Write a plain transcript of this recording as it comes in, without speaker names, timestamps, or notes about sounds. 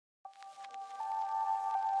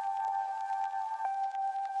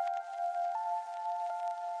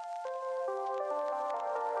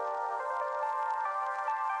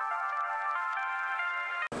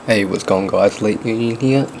Hey, what's going on, guys? Elite Union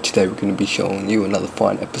here. Today we're going to be showing you another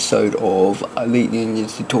fine episode of Elite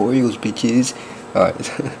Union's tutorials, bitches. Alright.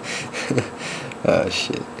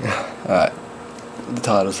 Shit. Alright. The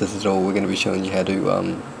title says it all. We're going to be showing you how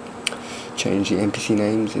to change the NPC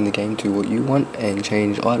names in the game to what you want, and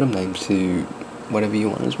change item names to whatever you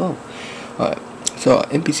want as well. Alright. So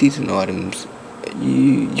NPCs and items,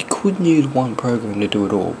 you could use one program to do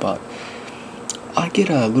it all, but I get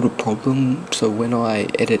a little problem. So when I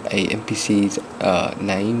edit a NPC's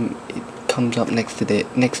name, it comes up next to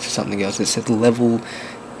something else. It says level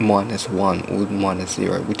 -1 or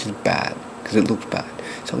 -0, which is bad because it looks bad.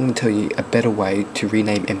 So I'm going to tell you a better way to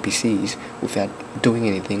rename NPCs without doing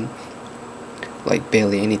anything, like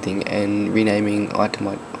barely anything, and renaming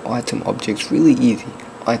item objects really easy.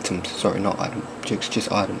 Items, sorry, not item objects,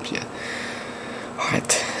 just items. Yeah.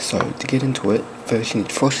 Alright, so to get into it, first you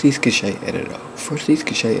need Frosty's Cache Editor. Frosty's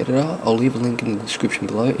Cache Editor, I'll leave a link in the description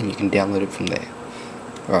below and you can download it from there.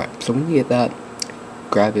 Alright, so when you get that,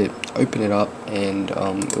 grab it, open it up, and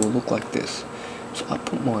it will look like this. So I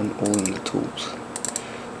put mine all in the tools.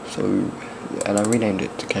 So, and I renamed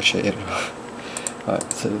it to Cache Editor.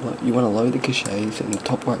 Alright, so you want to load the caches. In the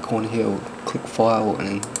top right corner here, click File and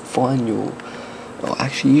then find your... Oh,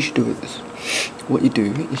 actually you should do this. What you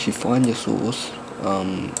do is you find your source.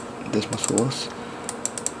 There's my source,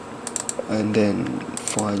 and then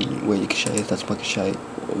find where your cache is. That's my cache.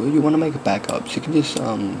 You want to make a backup, so you can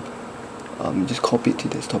just copy it to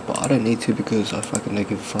desktop, but I don't need to because I fucking don't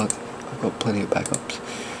give a fuck. I've got plenty of backups.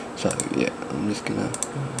 So yeah, I'm just gonna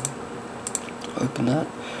open that,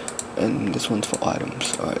 and this one's for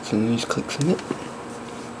items. Alright, so then you just click submit.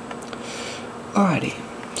 Alrighty,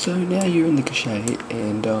 so now you're in the cache,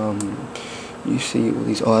 and you see all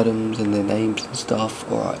these items and their names and stuff.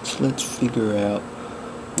 Alright, so let's figure out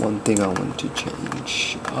one thing I want to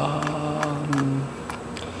change. I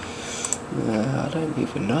don't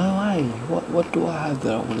even know, hey. What do I have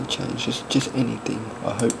that I want to change? Just anything.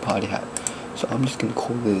 I hope party hat. So I'm just gonna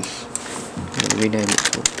call this, I'm gonna rename it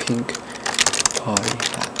to pink party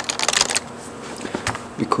hat,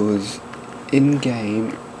 because in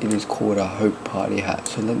game it is called a hope party hat.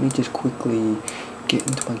 So let me just quickly get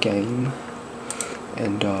into my game,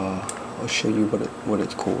 and I'll show you what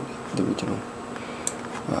it's called, the original.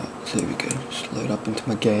 Alright, so here we go. Just load up into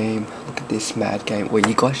my game. Look at this mad game. Well,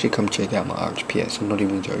 you guys should come check out my RSPS. I'm not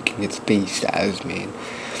even joking. It's beast as, man.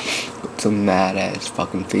 Got some mad ass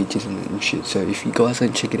fucking features in it and shit. So if you guys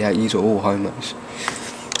don't check it out, you're all homos.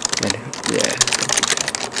 And yeah.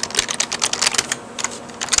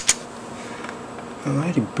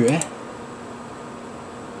 Alrighty, bruh.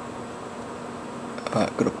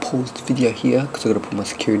 Alright, gotta pause the video here because I gotta put my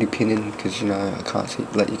security pin in, because you know I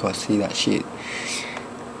can't let you guys see that shit.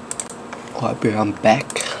 Alright, bro, I'm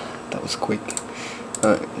back. That was quick.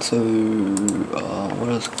 Alright, so what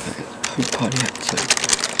else? Hope party hat. So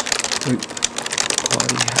hope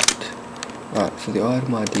party hat. Alright, so the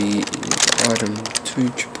item ID is item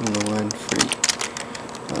 29993.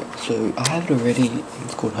 Alright, so I have it already.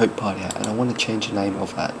 It's called Hope Party Hat, and I want to change the name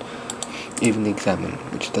of that. Even the examine,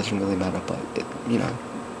 which doesn't really matter, but you know,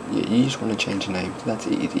 you just want to change the name. So that's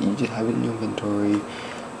easy. You just have it in your inventory,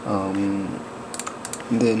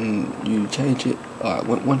 then you change it.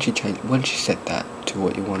 Once you set that to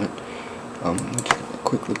what you want it, I'm just gonna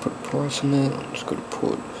quickly put a price on it. I'm just gonna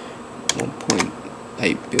put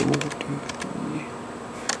 1.8 bill.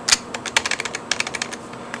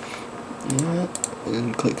 Alright, and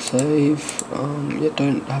then click save. Yeah,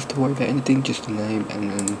 don't have to worry about anything, just the name,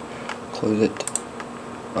 and then close it.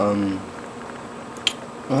 Alright,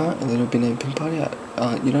 and then it'll be named Pink Party Hat.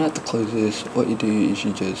 You don't have to close this. What you do is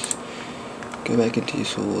you just go back into your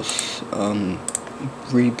source,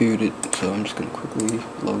 reboot it. So I'm just gonna quickly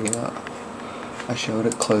log out. Actually, I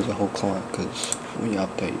would close the whole client, because when you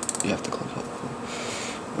update, you have to close the whole client.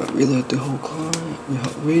 Reload the whole client.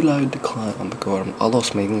 Reload the client. Oh my god, I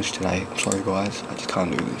lost my English today. I'm sorry, guys. I just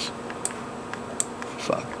can't do this.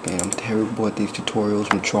 Fuck, man, I'm terrible at these tutorials.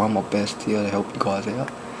 I'm trying my best here to help you guys out.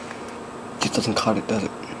 It just doesn't cut it, does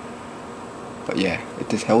it? But yeah, if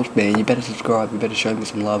this helps, man, you better subscribe. You better show me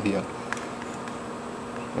some love here.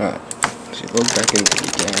 Alright, so you log back into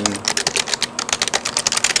the game.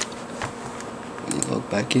 You log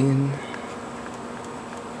back in.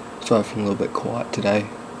 Sorry if I'm a little bit quiet today.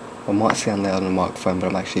 I might sound loud on the microphone, but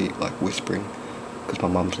I'm actually like whispering because my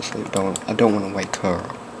mum's asleep. I don't want to wake her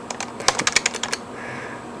up.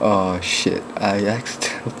 Oh shit,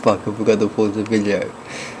 fuck, I forgot to pause the video.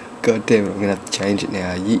 God damn it, I'm gonna have to change it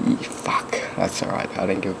now. Fuck, that's alright, I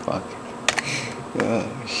don't give a fuck. Oh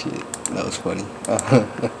shit, that was funny.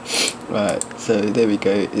 Right, so there we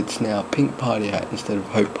go. It's now pink party hat instead of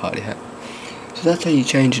hope party hat. So that's how you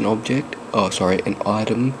change an object, an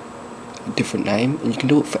item, a different name, and you can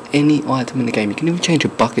do it for any item in the game. You can even change a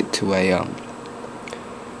bucket to a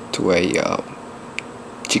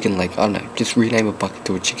chicken leg. I don't know, just rename a bucket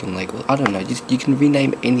to a chicken leg. I don't know, you can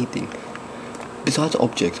rename anything besides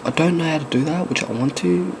objects. I don't know how to do that, which I want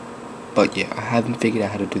to, but yeah, I haven't figured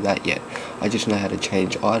out how to do that yet. I just know how to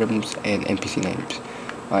change items and NPC names.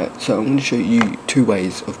 Alright, so I'm going to show you two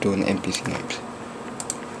ways of doing the NPC names.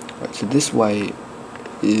 Right, so this way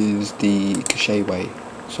is the cache way.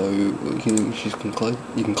 So you can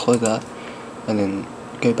close that, and then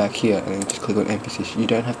go back here and then just click on NPC. You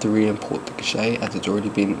don't have to re-import the cache as it's already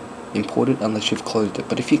been imported unless you've closed it.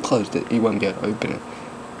 But if you closed it, you won't be able to open it.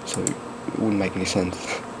 So it wouldn't make any sense.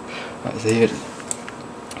 Right, so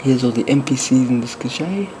here's all the NPCs in this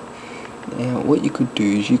cache. Now what you could do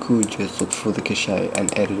is you could just look for the cache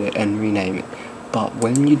and edit it and rename it. But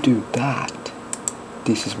when you do that,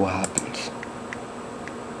 this is what happens.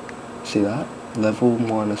 See that? Level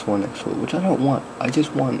 -1 export, which I don't want. I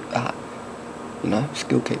just want that. You know,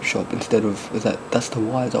 SkillCape shop instead of that's the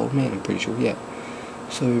wise old man, I'm pretty sure, yeah.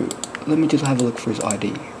 So let me just have a look for his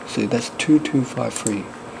ID. So that's 2253.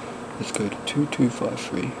 Let's go to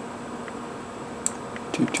 2253.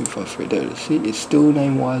 2253, there it is. See, it's still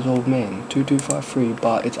named wise old man, 2253,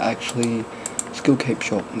 but it's actually SkillCape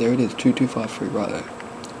shop. There it is, 2253 right there.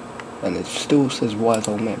 And it still says wise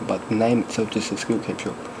old man, but the name itself just says SkillCape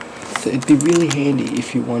shop. So it'd be really handy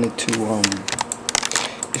if you wanted to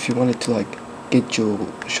like get your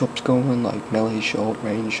shops going, like melee shop,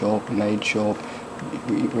 rain shop, maid shop,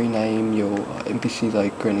 rename your NPCs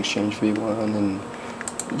like Grand Exchange V1, and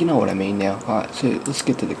you know what I mean now. Alright, so let's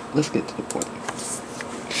get to the point.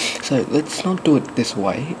 So let's not do it this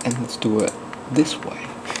way, and let's do it this way.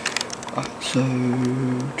 Alright, so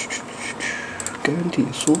go into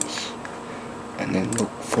your source and then look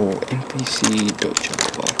for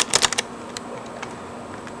npc.java.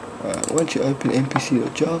 Once you open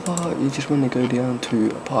npc.java, you just want to go down to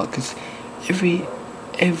a part, because every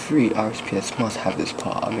RSPS must have this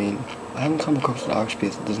part. I mean, I haven't come across an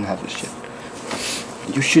RSPS that doesn't have this shit.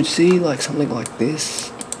 You should see like something like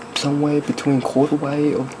this somewhere between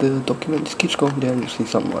quarterway of the document. Just keep scrolling down and you'll see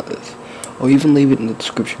something like this, or even leave it in the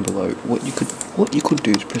description below. What you could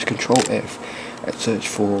do is press Control F and search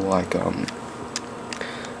for like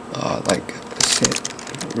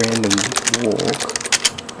setRandomWalk.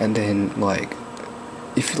 And then, like,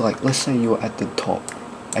 if you let's say you were at the top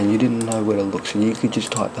and you didn't know where to look, so you could just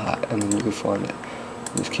type that and then you could find it.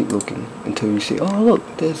 Just keep looking until you see, oh look,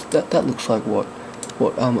 there's that looks like what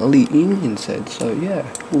Elite Union said. So yeah,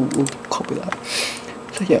 we'll copy that.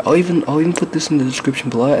 So yeah, I'll even put this in the description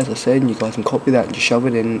below, as I said, and you guys can copy that and just shove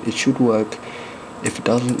it in. It should work. If it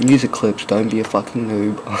doesn't, use Eclipse. Don't be a fucking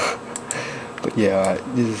noob. But yeah, alright,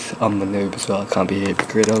 I'm a noob, so I can't be a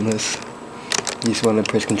hypocrite on this. You just want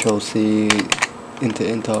to press Control C into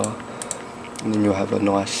enter, and then you'll have a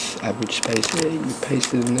nice average space there. You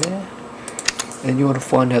paste it in there, and you want to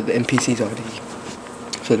find out the NPC's ID.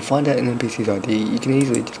 So to find out an NPC's ID, you can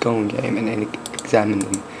easily just go in game and then examine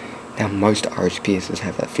them. Now most RSPSs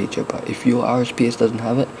have that feature, but if your RSPS doesn't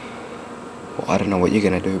have it, well, I don't know what you're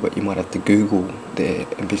gonna do, but you might have to Google their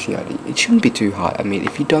NPC ID. It shouldn't be too hard. I mean,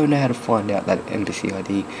 if you don't know how to find out that NPC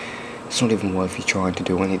ID, it's not even worth you trying to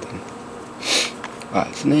do anything.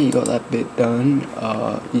 Alright, so now you got that bit done.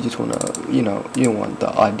 You just wanna, you don't want the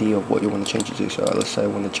idea of what you want to change it to. So let's say I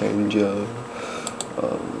want to change,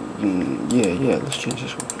 let's change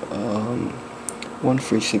this one.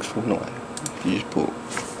 13649. You just put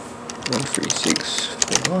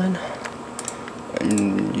 13649,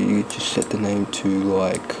 and you just set the name to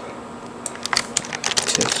like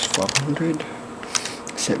test 500.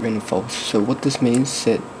 Set random false. So what this means,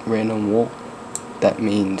 set random walk. That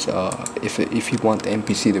means if you want the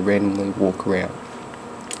NPC to randomly walk around.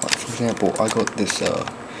 Like for example, I got this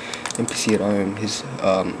NPC at home. It's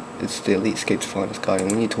the EliteScape's finest guy,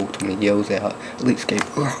 and when you talk to him, he yells out, "EliteScape,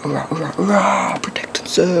 protect and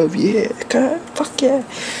serve, yeah, okay, fuck yeah."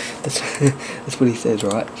 That's what he says,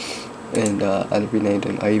 right? And I renamed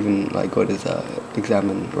him. I even got his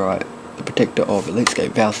examine, right? The protector of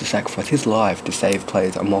EliteScape vows to sacrifice his life to save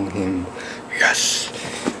players among him. Yes.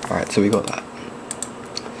 All right, so we got that.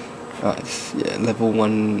 Alright, yeah, level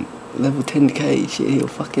 10k, shit, he'll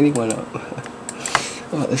fuck anyone up.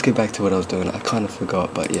 Alright, let's get back to what I was doing. I kind of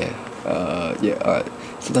forgot, but yeah. Alright.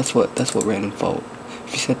 So that's what random fault.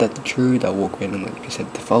 If you set that to true, they'll walk randomly. If you set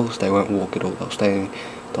it to false, they won't walk at all. They'll stay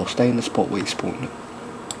in the spot where you spawn.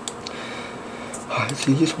 Alright, so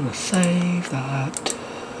you just want to save that.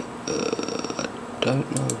 don't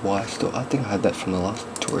know why I think I had that from the last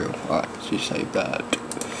tutorial. Alright, so you save that.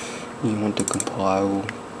 You want to compiling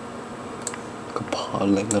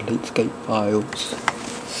EliteScape files.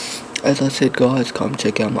 As I said, guys, come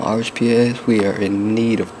check out my RSPS. We are in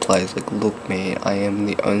need of players. Like, look, man, I am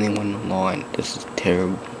the only one online. This is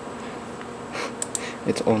terrible.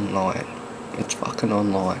 It's online. It's fucking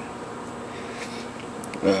online.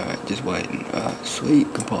 Alright, just waiting.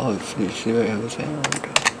 Sweet, compile, finish 0 hours found.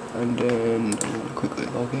 And then I'm gonna quickly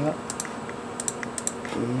log out.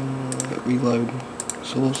 Reload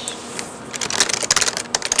source.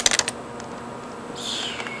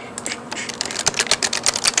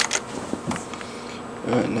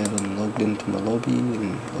 Alright, now I'm logged into my lobby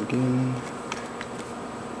and log in.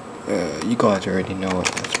 You guys already know it,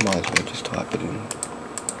 so might as well just type it in.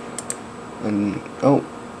 And, oh,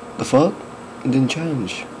 the fuck? It didn't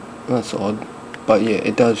change. That's odd. But yeah,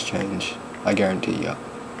 it does change. I guarantee you.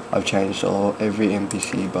 I've changed every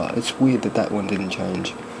NPC, but it's weird that that one didn't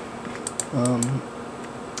change.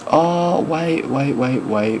 Oh, wait.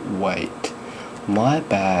 My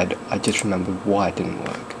bad. I just remembered why it didn't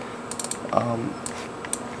work. Oh,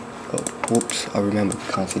 whoops. I remember.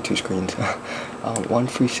 Can't see two screens.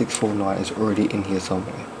 13649 is already in here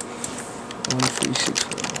somewhere.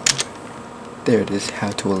 13649. There it is.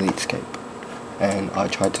 How to EliteScape. And I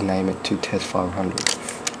tried to name it to Test 500.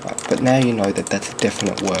 But now you know that that's a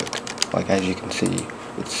definite work. Like, as you can see,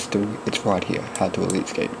 it's right here, how to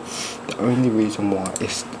EliteScape. The only reason why it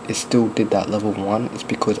still did that level 1 is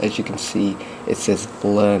because, as you can see, it says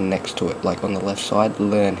learn next to it. Like on the left side,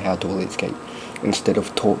 learn how to EliteScape instead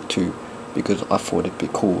of talk to, because I thought it'd be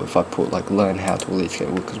cool if I put like learn how to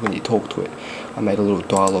EliteScape, because when you talk to it, I made a little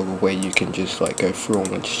dialogue where you can just like go through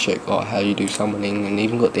them and just check how you do summoning, and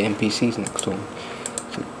even got the NPCs next to them.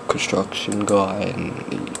 So construction guy and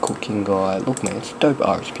the cooking guy. Look, man, it's dope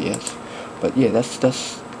RSPS. But yeah, that's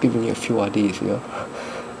giving you a few ideas here.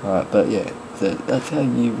 But yeah, that's how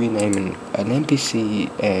you rename an NPC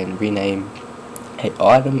and rename an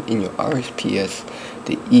item in your RSPS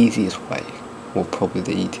the easiest way. Well, probably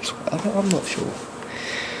the easiest way. I'm not sure.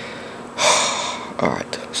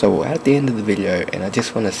 Alright, so we're at the end of the video, and I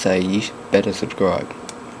just want to say you better subscribe,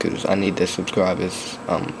 because I need the subscribers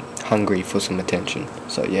hungry for some attention.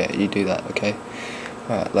 So yeah, you do that, okay?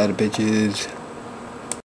 Alright, later bitches.